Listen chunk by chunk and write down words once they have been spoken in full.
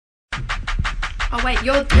Oh wait,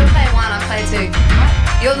 you're player one, I'm player two. What?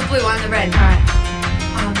 You're the blue, I'm the red. Alright.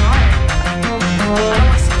 Oh no. I don't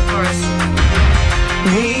want to sing the chorus.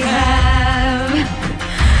 We have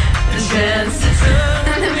the chance to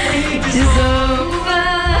turn the pages over.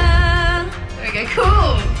 There we go,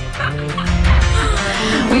 cool.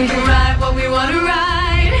 We can write what we want to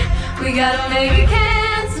write. We gotta make a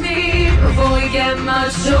cans meet before we get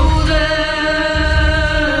much older.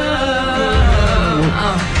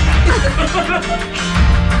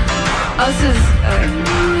 Oh, this is...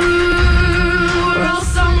 we're all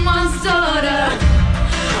someone's daughter.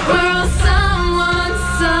 We're all